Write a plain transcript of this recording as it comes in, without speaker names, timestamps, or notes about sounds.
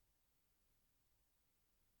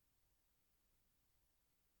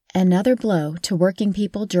Another blow to working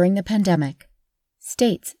people during the pandemic.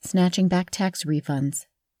 States snatching back tax refunds.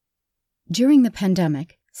 During the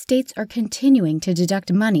pandemic, states are continuing to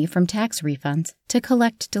deduct money from tax refunds to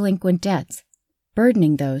collect delinquent debts,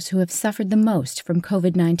 burdening those who have suffered the most from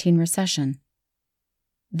COVID-19 recession.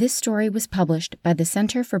 This story was published by the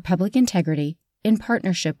Center for Public Integrity in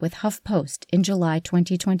partnership with HuffPost in July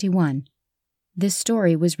 2021. This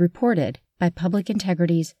story was reported by Public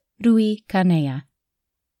Integrity's Rui Canea.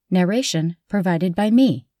 Narration provided by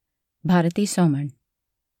me, Bharati Soman.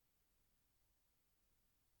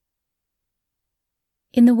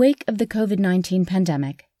 In the wake of the COVID-19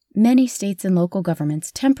 pandemic, many states and local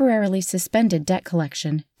governments temporarily suspended debt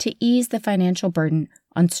collection to ease the financial burden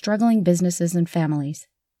on struggling businesses and families.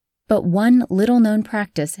 But one little-known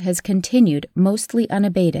practice has continued mostly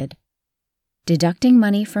unabated: deducting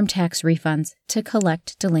money from tax refunds to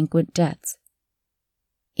collect delinquent debts.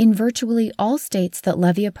 In virtually all states that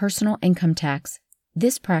levy a personal income tax,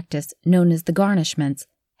 this practice, known as the garnishments,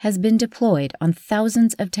 has been deployed on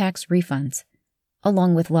thousands of tax refunds,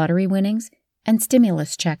 along with lottery winnings and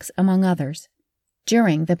stimulus checks, among others,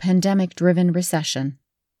 during the pandemic-driven recession.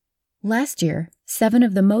 Last year, 7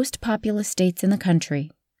 of the most populous states in the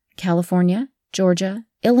country, California, Georgia,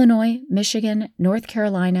 Illinois, Michigan, North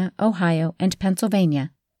Carolina, Ohio, and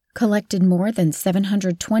Pennsylvania, collected more than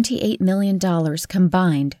 $728 million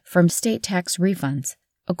combined from state tax refunds,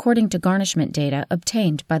 according to garnishment data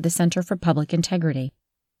obtained by the Center for Public Integrity.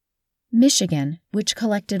 Michigan, which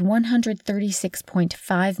collected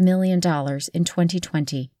 $136.5 million in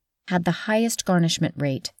 2020, had the highest garnishment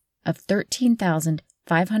rate of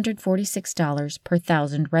 $13,546 per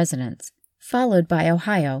thousand residents, followed by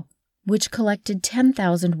Ohio, which collected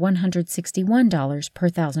 $10,161 per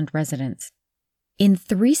thousand residents. In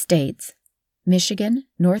 3 states, Michigan,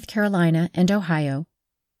 North Carolina, and Ohio,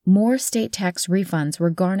 more state tax refunds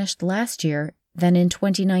were garnished last year than in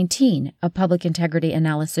 2019, a public integrity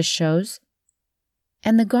analysis shows.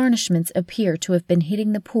 And the garnishments appear to have been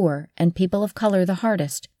hitting the poor and people of color the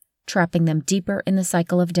hardest, trapping them deeper in the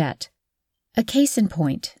cycle of debt. A case in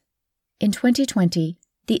point: in 2020,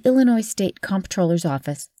 the Illinois State Comptroller's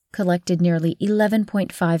Office collected nearly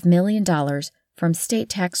 $11.5 million from state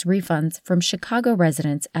tax refunds from Chicago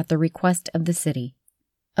residents at the request of the city.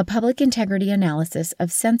 A public integrity analysis of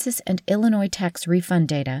Census and Illinois tax refund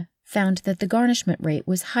data found that the garnishment rate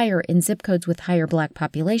was higher in zip codes with higher Black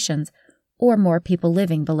populations or more people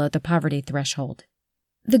living below the poverty threshold.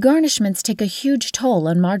 The garnishments take a huge toll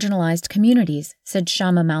on marginalized communities, said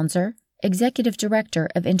Shama Mounzer, Executive Director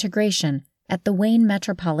of Integration at the Wayne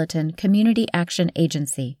Metropolitan Community Action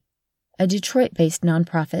Agency, a Detroit-based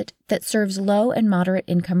nonprofit that serves low and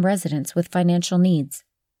moderate-income residents with financial needs.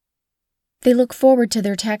 They look forward to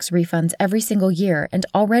their tax refunds every single year and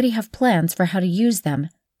already have plans for how to use them,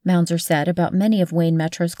 Mounzer said about many of Wayne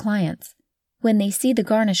Metro's clients. When they see the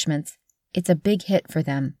garnishments, it's a big hit for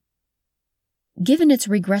them. Given its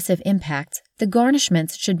regressive impacts, the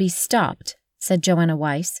garnishments should be stopped, said Joanna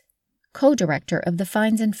Weiss, co-director of the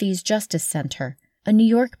Fines and Fees Justice Center, a New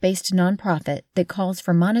York-based nonprofit that calls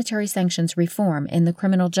for monetary sanctions reform in the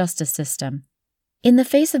criminal justice system. In the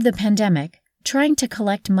face of the pandemic, trying to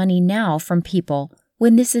collect money now from people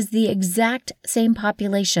when this is the exact same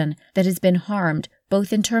population that has been harmed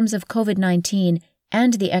both in terms of COVID-19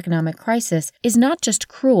 and the economic crisis is not just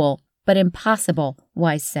cruel, but impossible,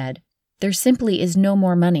 Weiss said. There simply is no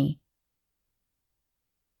more money.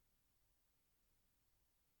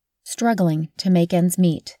 Struggling to make ends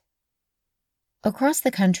meet. Across the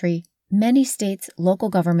country, many states, local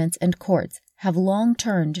governments, and courts have long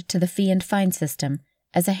turned to the fee and fine system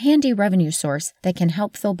as a handy revenue source that can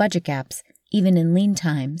help fill budget gaps, even in lean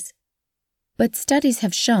times. But studies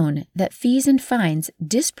have shown that fees and fines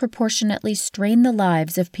disproportionately strain the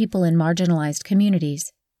lives of people in marginalized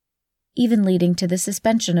communities, even leading to the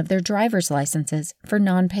suspension of their driver's licenses for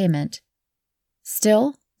non-payment.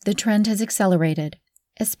 Still, the trend has accelerated,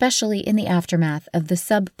 especially in the aftermath of the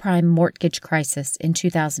subprime mortgage crisis in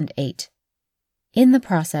 2008. In the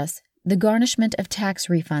process, the garnishment of tax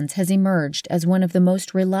refunds has emerged as one of the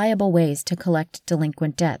most reliable ways to collect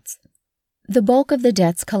delinquent debts. The bulk of the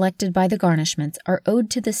debts collected by the garnishments are owed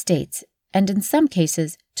to the states and, in some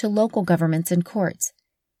cases, to local governments and courts,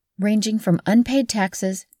 ranging from unpaid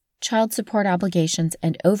taxes, child support obligations,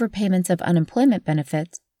 and overpayments of unemployment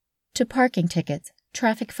benefits, to parking tickets,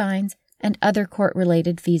 traffic fines, and other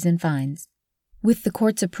court-related fees and fines. With the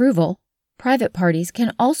court's approval, private parties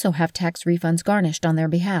can also have tax refunds garnished on their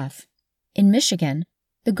behalf. In Michigan,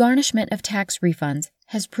 the garnishment of tax refunds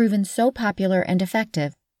has proven so popular and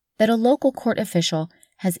effective that a local court official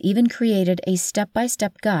has even created a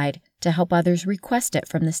step-by-step guide to help others request it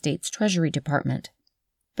from the state's Treasury Department.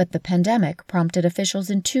 But the pandemic prompted officials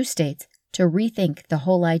in 2 states to rethink the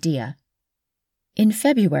whole idea. In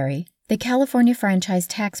February, the California Franchise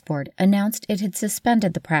Tax Board announced it had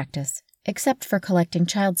suspended the practice, except for collecting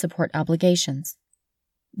child support obligations.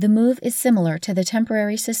 The move is similar to the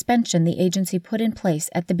temporary suspension the agency put in place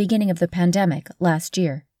at the beginning of the pandemic last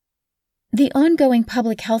year. The ongoing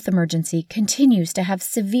public health emergency continues to have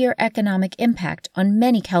severe economic impact on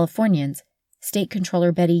many Californians, State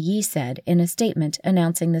Controller Betty Yee said in a statement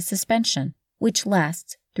announcing the suspension, which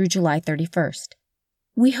lasts through July 31st.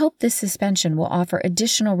 We hope this suspension will offer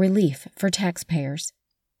additional relief for taxpayers.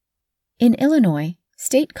 In Illinois,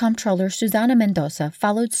 State Comptroller Susana Mendoza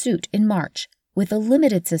followed suit in March with a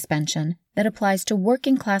limited suspension that applies to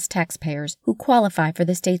working-class taxpayers who qualify for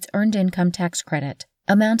the state's Earned Income Tax Credit,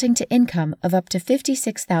 amounting to income of up to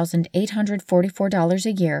 $56,844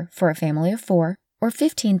 a year for a family of 4 or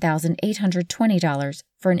 $15,820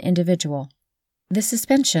 for an individual. The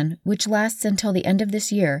suspension, which lasts until the end of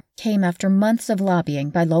this year, came after months of lobbying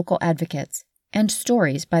by local advocates and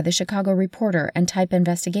stories by the Chicago Reporter and Type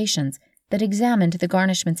Investigations that examined the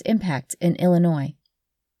garnishment's impacts in Illinois.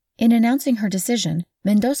 In announcing her decision,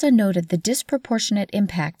 Mendoza noted the disproportionate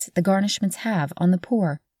impacts the garnishments have on the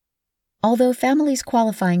poor. Although families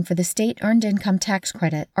qualifying for the state Earned Income Tax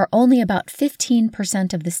Credit are only about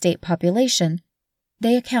 15% of the state population,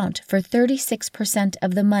 they account for 36%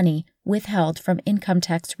 of the money withheld from income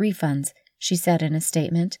tax refunds, she said in a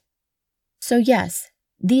statement. So yes,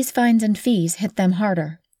 these fines and fees hit them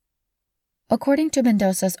harder. According to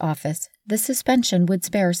Mendoza's office, the suspension would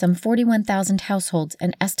spare some 41,000 households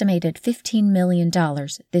an estimated $15 million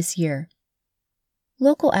this year.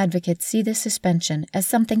 Local advocates see this suspension as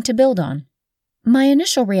something to build on. My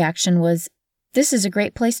initial reaction was, this is a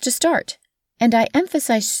great place to start. And I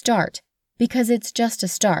emphasize start because it's just a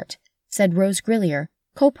start, said Rose Grillier,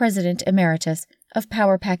 co-president emeritus of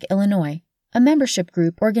PowerPack Illinois, a membership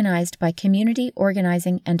group organized by Community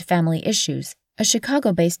Organizing and Family Issues, a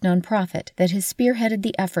Chicago-based nonprofit that has spearheaded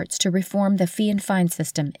the efforts to reform the fee and fine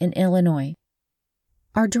system in Illinois.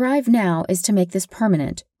 Our drive now is to make this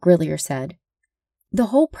permanent, Grillier said. The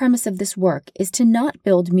whole premise of this work is to not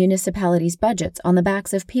build municipalities' budgets on the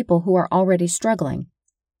backs of people who are already struggling,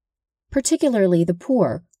 particularly the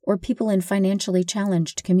poor or people in financially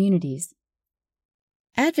challenged communities.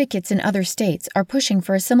 Advocates in other states are pushing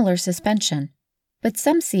for a similar suspension, but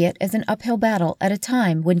some see it as an uphill battle at a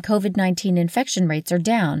time when COVID-19 infection rates are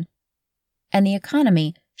down and the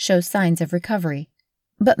economy shows signs of recovery.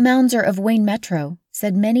 But Mounzer of Wayne Metro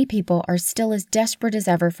said many people are still as desperate as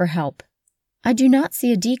ever for help. I do not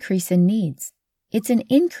see a decrease in needs. It's an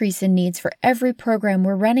increase in needs for every program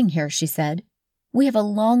we're running here, she said. We have a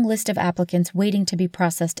long list of applicants waiting to be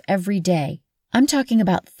processed every day. I'm talking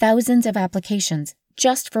about thousands of applications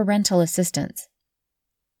just for rental assistance.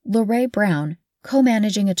 Lorraine Brown,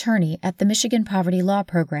 co-managing attorney at the Michigan Poverty Law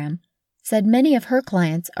Program, said many of her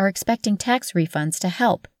clients are expecting tax refunds to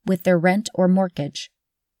help with their rent or mortgage.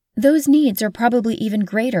 Those needs are probably even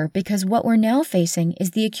greater because what we're now facing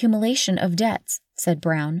is the accumulation of debts, said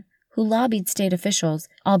Brown, who lobbied state officials,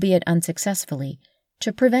 albeit unsuccessfully,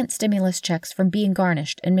 to prevent stimulus checks from being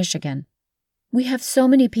garnished in Michigan. We have so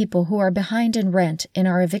many people who are behind in rent in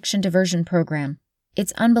our eviction diversion program.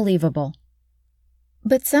 It's unbelievable.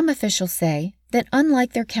 But some officials say that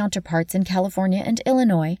unlike their counterparts in California and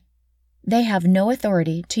Illinois, they have no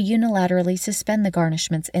authority to unilaterally suspend the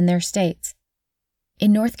garnishments in their states.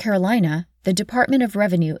 In North Carolina, the Department of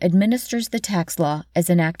Revenue administers the tax law as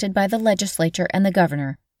enacted by the legislature and the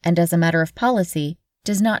governor, and as a matter of policy,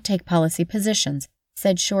 does not take policy positions,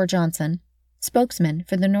 said Shore Johnson, spokesman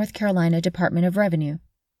for the North Carolina Department of Revenue.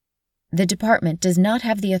 The department does not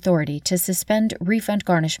have the authority to suspend refund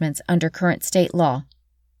garnishments under current state law.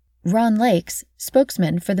 Ron Lakes,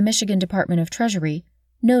 spokesman for the Michigan Department of Treasury,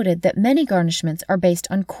 noted that many garnishments are based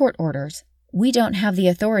on court orders. We don't have the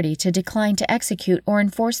authority to decline to execute or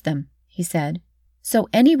enforce them, he said. So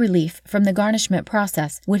any relief from the garnishment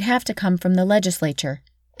process would have to come from the legislature,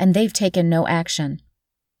 and they've taken no action.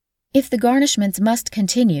 If the garnishments must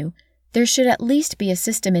continue, there should at least be a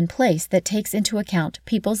system in place that takes into account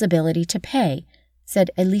people's ability to pay,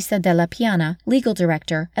 said Elisa de la Piana, legal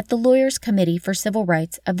director at the Lawyers Committee for Civil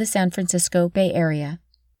Rights of the San Francisco Bay Area.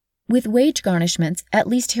 With wage garnishments, at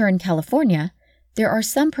least here in California, there are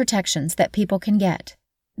some protections that people can get.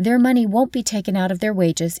 Their money won't be taken out of their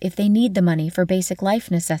wages if they need the money for basic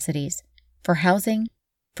life necessities, for housing,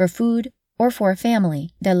 for food, or for a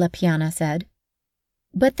family, de la Piana said.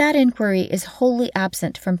 But that inquiry is wholly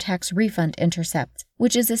absent from tax refund intercepts,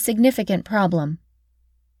 which is a significant problem.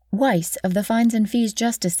 Weiss of the Fines and Fees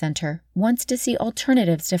Justice Center wants to see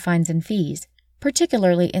alternatives to fines and fees,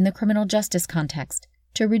 particularly in the criminal justice context,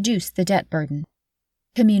 to reduce the debt burden.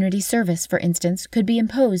 Community service, for instance, could be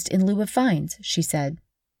imposed in lieu of fines, she said.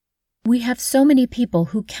 We have so many people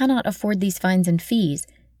who cannot afford these fines and fees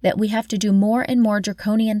that we have to do more and more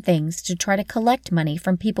draconian things to try to collect money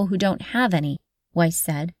from people who don't have any, Weiss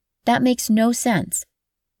said. That makes no sense.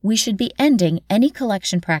 We should be ending any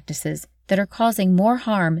collection practices that are causing more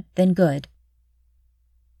harm than good.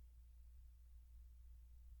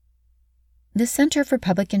 The Center for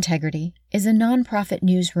Public Integrity is a nonprofit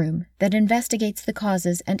newsroom that investigates the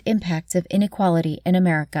causes and impacts of inequality in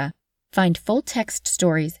America. Find full-text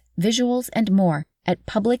stories, visuals, and more at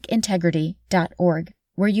publicintegrity.org,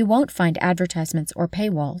 where you won't find advertisements or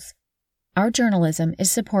paywalls. Our journalism is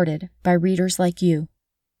supported by readers like you.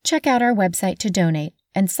 Check out our website to donate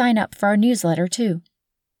and sign up for our newsletter too.